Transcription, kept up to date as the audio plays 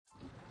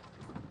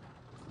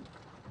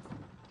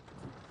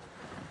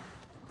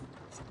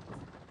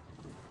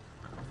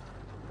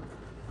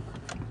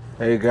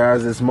Hey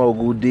guys, it's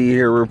Mogul D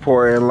here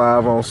reporting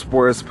live on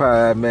Sports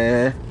Pod,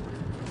 man.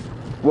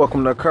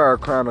 Welcome to Car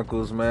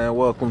Chronicles, man.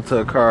 Welcome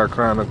to Car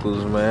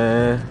Chronicles,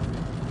 man.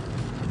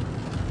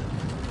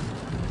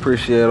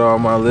 Appreciate all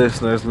my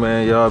listeners,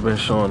 man. Y'all been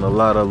showing a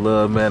lot of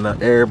love, man.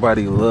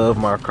 Everybody love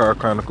my Car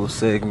Chronicles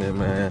segment,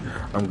 man.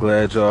 I'm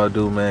glad y'all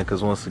do, man,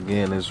 because once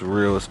again, it's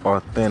real, it's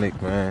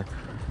authentic, man.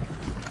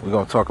 We're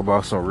going to talk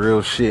about some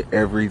real shit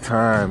every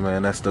time,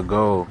 man. That's the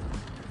goal.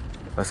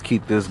 Let's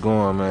keep this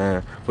going,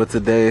 man. But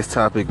today's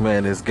topic,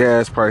 man, is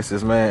gas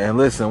prices, man. And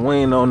listen, we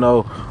ain't on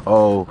no,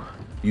 oh,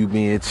 you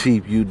being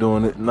cheap, you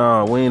doing it.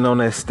 Nah, we ain't on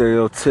that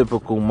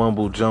stereotypical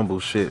mumble jumble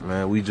shit,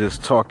 man. We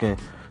just talking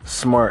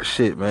smart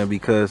shit, man.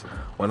 Because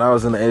when I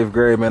was in the 8th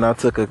grade, man, I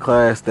took a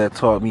class that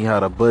taught me how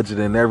to budget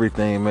and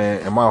everything, man.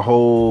 And my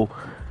whole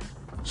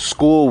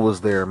school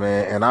was there,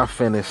 man. And I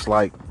finished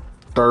like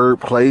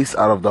 3rd place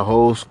out of the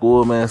whole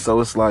school, man.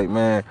 So it's like,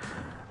 man,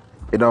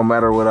 it don't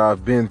matter what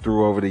I've been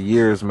through over the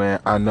years, man.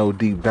 I know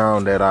deep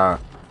down that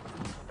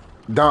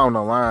down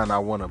the line, I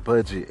want to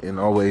budget and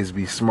always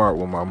be smart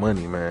with my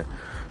money, man.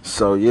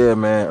 So yeah,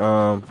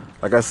 man.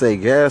 Like I say,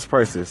 gas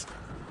prices.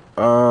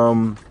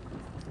 Who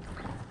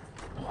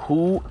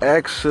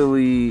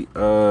actually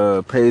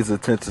pays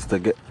attention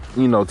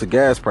to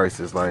gas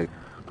prices? Like,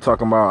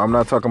 I'm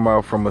not talking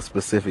about from a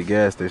specific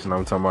gas station.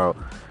 I'm talking about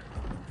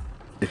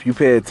if you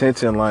pay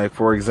attention. Like,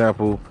 for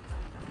example,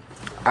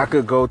 I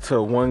could go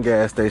to one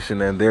gas station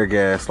and their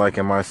gas, like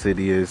in my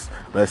city, is,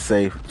 let's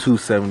say,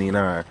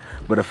 $2.79.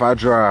 But if I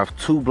drive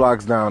 2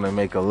 blocks down and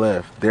make a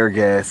left, their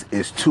gas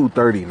is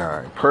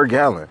 $2.39 per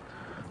gallon.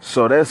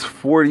 So that's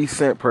 40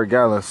 cents per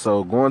gallon.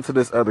 So going to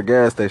this other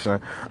gas station,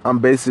 I'm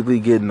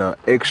basically getting an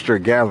extra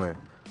gallon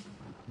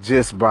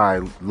just by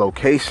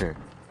location.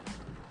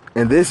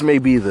 And this may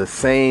be the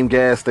same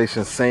gas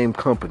station, same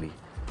company.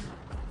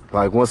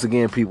 Like, once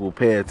again, people,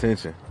 pay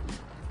attention.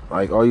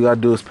 Like, all you gotta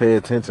do is pay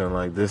attention.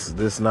 Like,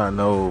 this not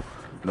no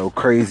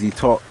crazy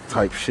talk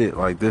type shit.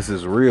 Like, this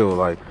is real.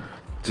 Like,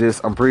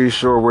 I'm pretty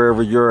sure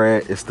wherever you're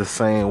at, it's the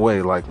same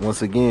way. Like,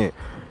 once again,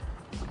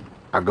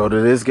 I go to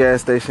this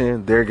gas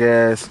station, their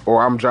gas,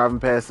 or I'm driving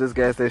past this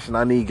gas station.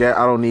 I need gas.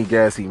 I don't need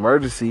gas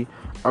emergency.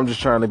 I'm just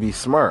trying to be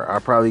smart. I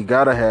probably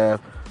gotta have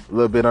a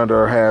little bit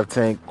under a half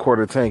tank,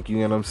 quarter tank. You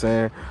know what I'm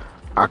saying?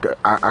 I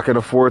can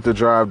afford to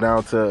drive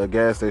down to a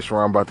gas station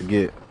where I'm about to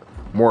get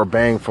more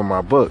bang for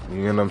my buck.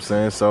 You know what I'm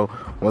saying? So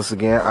once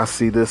again, I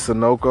see this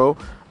Sunoco.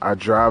 I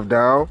drive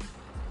down.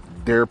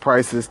 Their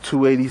price is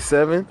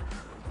 $2.87.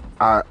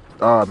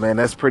 Man,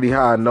 that's pretty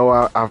high. I know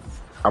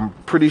I'm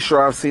pretty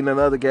sure I've seen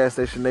another gas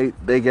station.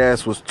 They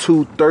gas was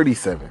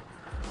 $2.37.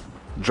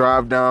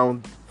 Drive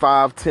down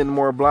 5-10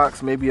 more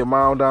blocks, maybe a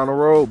mile down the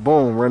road.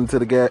 Boom, run to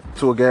a gas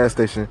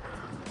station.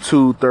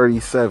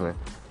 $2.37.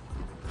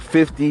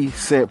 50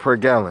 cents per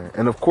gallon.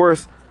 And of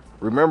course,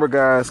 remember,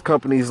 guys,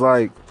 companies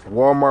like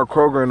Walmart,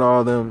 Kroger, and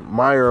all them,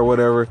 Meijer or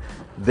whatever,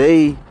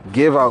 they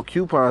give out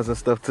coupons and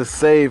stuff to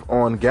save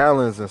on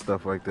gallons and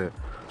stuff like that.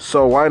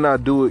 So why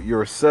not do it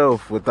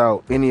yourself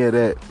without any of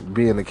that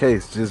being the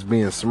case? Just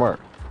being smart.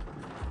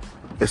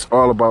 It's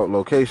all about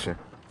location.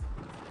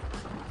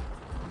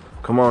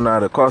 Come on now,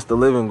 the cost of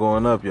living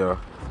going up, y'all.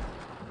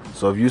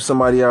 So if you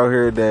somebody out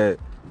here that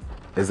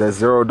is at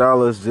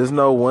 $0, just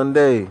know one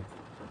day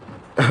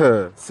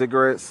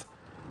cigarettes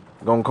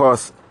gonna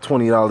cost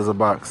 $20 a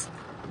box.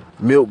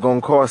 Milk gonna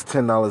cost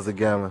 $10 a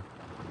gallon.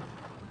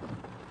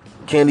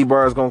 Candy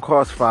bars gonna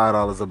cost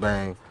 $5 a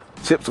bag.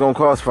 Chips gonna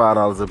cost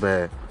 $5 a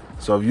bag.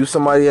 So if you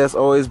somebody that's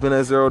always been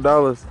at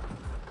 $0,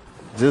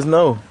 just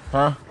know,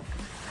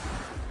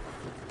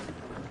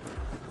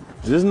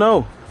 just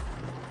know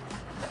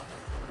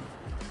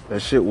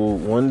that shit will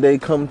one day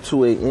come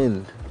to an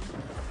end.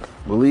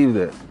 Believe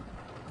that.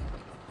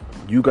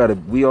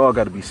 We all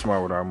gotta be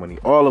smart with our money.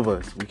 All of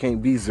us. We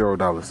can't be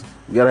 $0.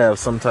 We gotta have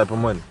some type of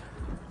money.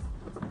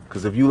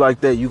 Because if you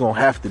like that, you're going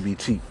to have to be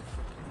cheap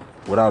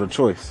without a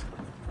choice.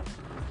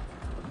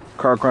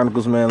 Car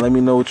Chronicles, man, let me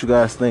know what you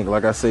guys think.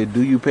 Like I say,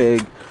 do you pay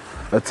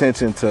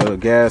attention to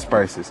gas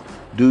prices?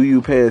 Do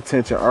you pay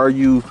attention? Are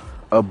you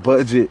a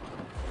budget-driven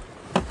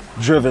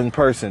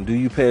person? Do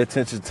you pay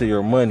attention to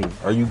your money?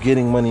 Are you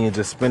getting money and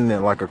just spending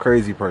it like a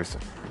crazy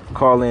person?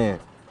 Call in.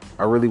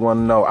 I really want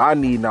to know. I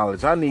need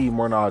knowledge. I need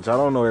more knowledge. I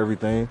don't know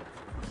everything.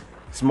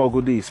 It's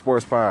Mogul D,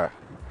 Sports Pod.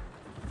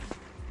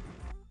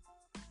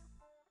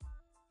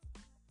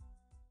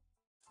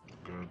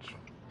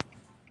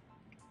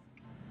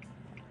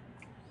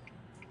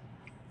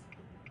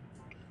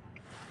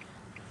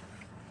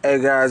 Hey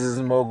guys, it's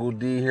Mogul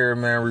D here,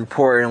 man,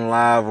 reporting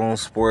live on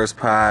Sports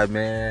Pod,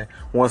 man.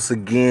 Once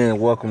again,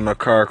 welcome to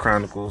Car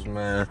Chronicles,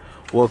 man.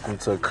 Welcome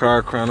to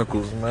Car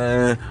Chronicles,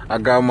 man. I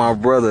got my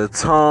brother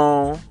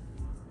Tom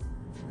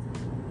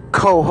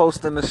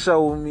co-hosting the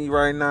show with me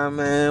right now,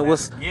 man.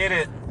 Let's get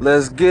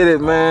it,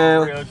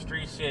 man. Real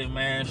street shit,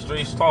 man.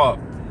 Street talk.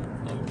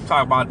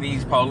 Talk about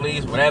these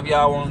police, whatever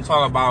y'all want to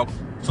talk about.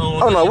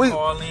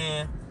 Call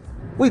in.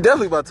 We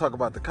definitely about to talk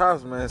about the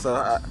cops, man.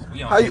 So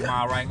we on 8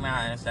 Mile right now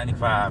and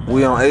 75, man.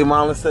 We on 8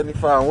 Mile and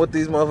 75. What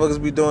these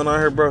motherfuckers be doing out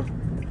here, bro?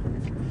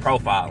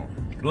 Profiling.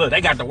 Look,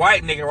 they got the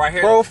white nigga right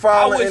here.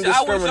 Profiling and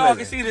I wish y'all could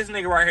discriminating. see this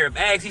nigga right here.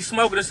 Bags, he's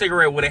smoking a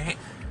cigarette with a hand.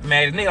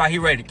 Man, the nigga like he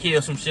ready to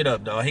kill some shit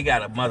up, dog. He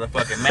got a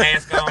motherfucking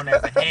mask on,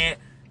 has a hat.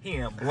 He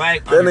in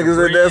black. That nigga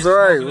said that's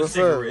right. What's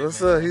up?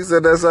 What's up? He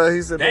said that's right.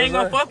 He said they ain't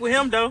gonna fuck with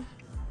him though.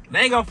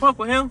 They ain't gonna fuck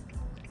with him.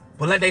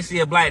 But let they see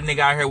a black nigga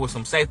out here with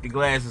some safety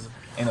glasses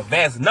and a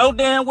vest. No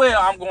damn well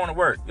I'm going to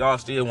work. Y'all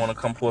still want to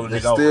come pull a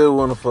nigga over. They still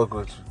want to fuck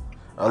with you.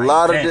 A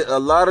lot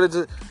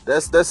of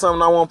that's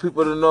something I want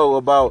people to know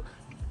about.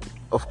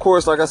 Of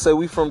course, like I said,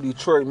 we from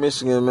Detroit,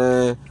 Michigan,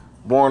 man.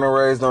 Born and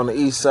raised on the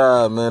east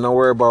side, man. Don't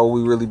worry about where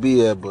we really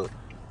be at, but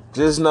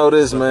just know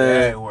this,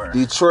 man. Everywhere.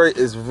 Detroit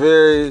is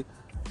very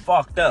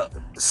fucked up,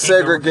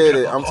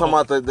 segregated. I'm talking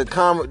about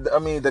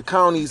the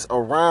counties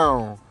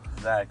around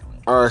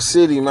our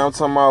city, man. I'm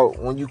talking about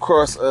when you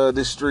cross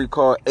this street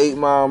called 8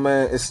 Mile,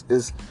 man.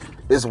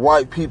 It's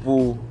white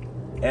people.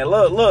 And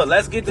look,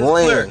 let's get this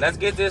clear. Let's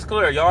get this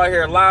clear. Y'all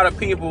hear a lot of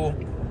people.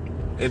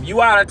 If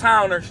you out of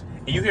towners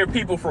and you hear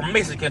people from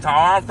Michigan talk,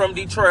 oh, I'm from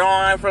Detroit. Oh,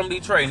 I'm from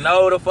Detroit.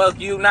 No, the fuck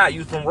you not.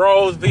 You from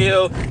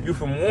Roseville. You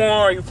from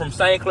Warren. You from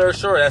St. Clair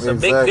Shore. That's a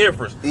big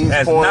difference.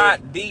 That's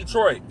not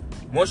Detroit.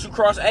 Once you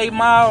cross 8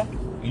 Mile,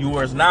 you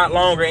are not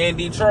longer in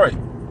Detroit.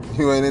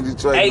 You ain't in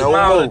Detroit. 8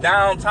 Mile to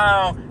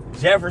downtown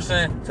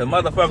Jefferson to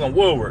motherfucking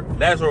Woodward.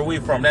 That's where we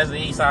from. That's the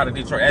east side of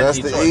Detroit. That's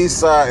Detroit. The east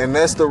side, and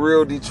that's the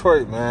real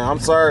Detroit, man. I'm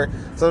sorry.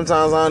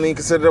 Sometimes I don't even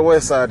consider the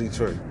west side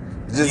Detroit.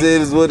 It just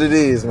is what it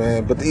is,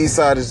 man. But the east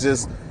side is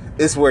just,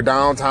 it's where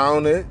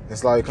downtown is.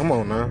 It's like, come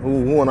on, man.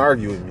 Who want to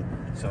argue with me?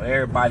 So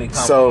everybody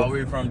come,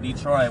 we're from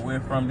Detroit. We're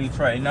from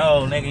Detroit.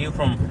 No, nigga, you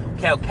from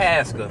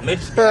Kalkaska,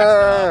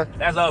 Michigan.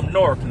 That's up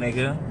north,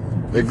 nigga.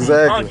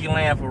 Exactly. Monkey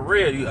land for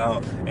real. You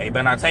hey,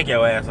 better not take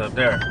your ass up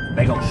there.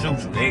 They gonna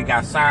shoot you. They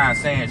got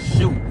signs saying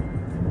shoot.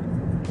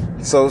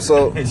 So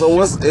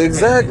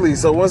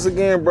once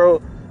again,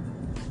 bro.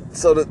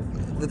 So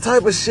the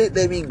type of shit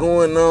they be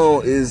going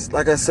on is,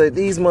 like I said,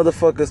 these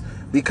motherfuckers,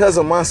 because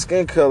of my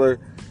skin color,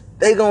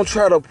 they gonna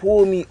try to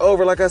pull me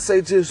over. Like I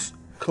say, just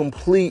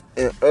complete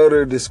and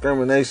utter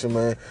discrimination,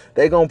 man.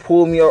 They gonna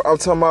pull me over. I'm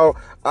talking about,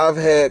 I've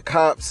had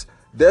cops,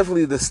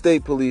 definitely the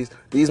state police,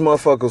 these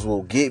motherfuckers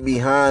will get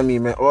behind me,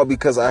 man, all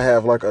because I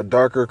have like a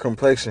darker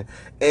complexion,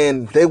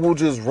 and they will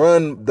just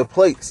run the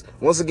plates.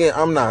 Once again,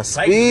 I'm not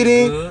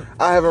speeding.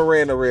 I haven't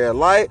ran a red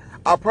light.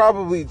 I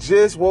probably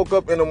just woke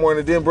up in the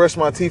morning, didn't brush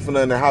my teeth or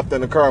nothing, and hopped in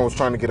the car and was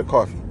trying to get a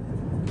coffee.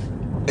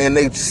 And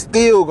they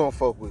still gonna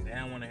fuck with me. I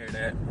don't want to hear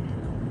that.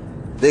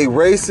 They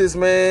racist,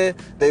 man.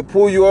 They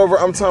pull you over.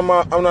 I'm talking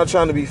about, I'm not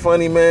trying to be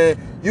funny,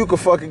 man. You can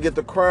fucking get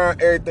the crime,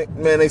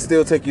 everything. Man, they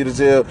still take you to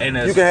jail.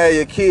 You can have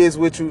your kids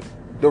with you.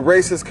 The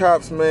racist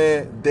cops,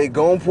 man, they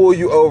gonna pull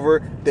you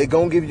over. They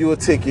gonna give you a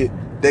ticket.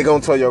 They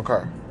gonna tow your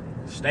car.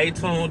 Stay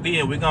tuned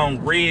in. We're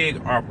gonna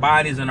rig our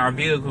bodies and our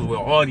vehicles with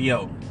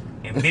audio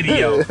and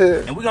video.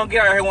 And we're gonna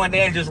get out here one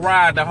day and just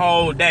ride the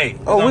whole day.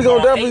 We're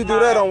gonna definitely do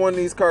that on one of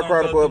these Car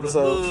Chronicle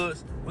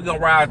episodes. We're gonna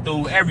ride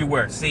through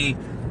everywhere. See,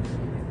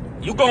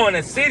 you go in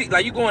the city,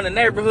 like you go in the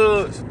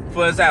neighborhoods,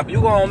 for example,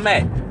 you go on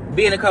Mac,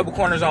 be in a couple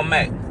corners on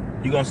Mac,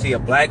 you're gonna see a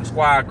black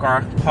squad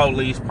car,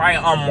 police, probably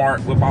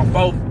unmarked, with about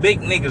 4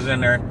 big niggas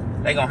in there.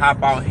 They gonna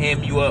hop out,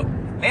 hem you up.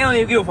 They don't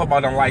even give a fuck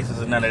about them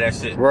licenses and none of that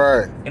shit.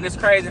 Right. And it's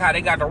crazy how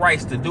they got the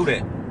rights to do that.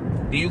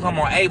 Then you come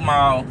on 8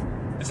 Mile,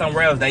 and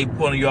somewhere else they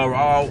pulling you over.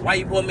 Oh, why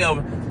you pulling me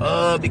over?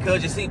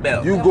 Because your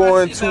seatbelt. You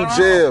going to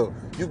jail.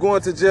 You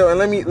going to jail.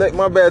 And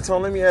my bad,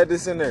 Tone, let me add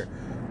this in there.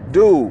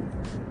 Dude,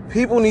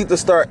 people need to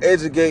start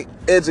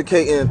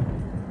educating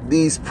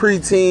these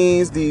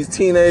preteens, these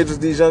teenagers,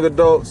 these young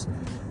adults,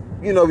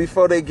 you know,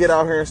 before they get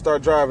out here and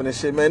start driving and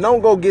shit, man. Don't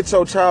go get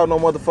your child no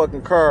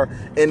motherfucking car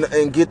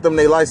and get them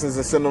their license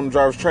and send them to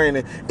driver's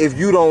training if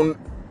you don't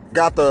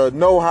got the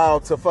know-how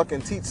to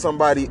fucking teach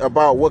somebody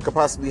about what could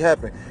possibly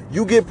happen.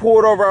 You get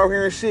pulled over out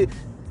here and shit,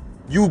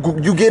 you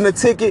getting a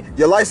ticket,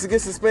 your license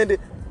gets suspended,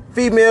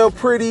 female,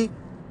 pretty,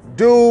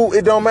 dude,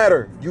 it don't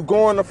matter. You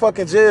going to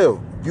fucking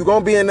jail. You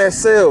gonna be in that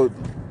cell.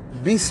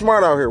 Be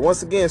smart out here.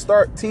 Once again,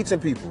 start teaching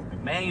people.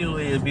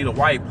 Manually, it'd be the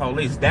white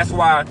police. That's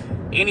why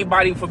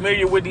anybody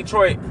familiar with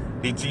Detroit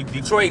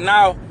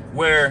now,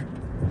 where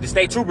the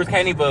state troopers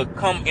can't even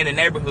come in the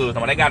neighborhoods.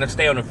 They got to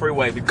stay on the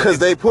freeway because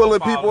they pulling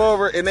people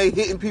over and they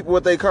hitting people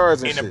with their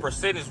cars and shit. And the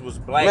percentage was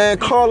black. Man,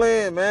 call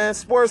in, man.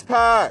 Sports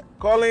Pod.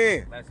 Call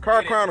in.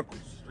 Car Chronicles.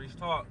 Streets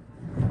Talk.